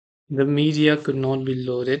The media could not be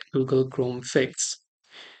loaded, Google Chrome fix.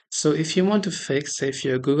 So if you want to fix, if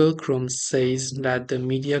your Google Chrome says that the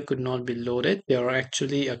media could not be loaded, there are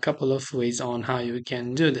actually a couple of ways on how you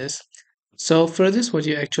can do this. So for this, what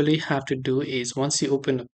you actually have to do is once you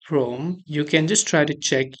open Chrome, you can just try to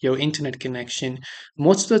check your internet connection.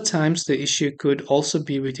 Most of the times, the issue could also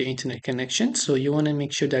be with your internet connection. So you want to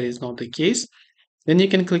make sure that is not the case. Then you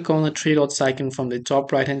can click on the three dots icon from the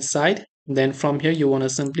top right hand side. Then from here, you want to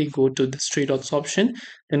simply go to the three dots option,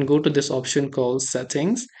 then go to this option called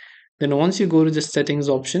settings. Then once you go to the settings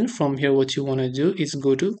option, from here what you want to do is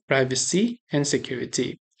go to privacy and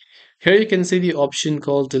security. Here you can see the option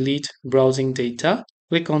called delete browsing data.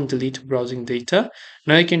 Click on delete browsing data.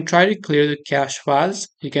 Now you can try to clear the cache files.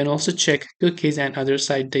 You can also check cookies and other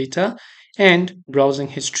site data and browsing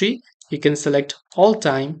history. You can select all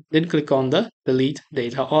time, then click on the delete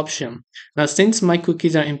data option. Now since my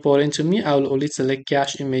cookies are important to me, I will only select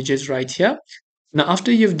cache images right here. Now,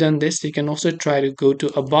 after you've done this, you can also try to go to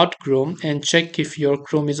About Chrome and check if your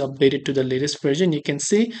Chrome is updated to the latest version. You can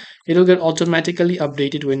see it'll get automatically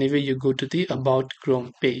updated whenever you go to the About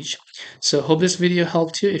Chrome page. So, hope this video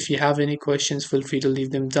helped you. If you have any questions, feel free to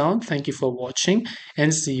leave them down. Thank you for watching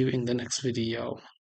and see you in the next video.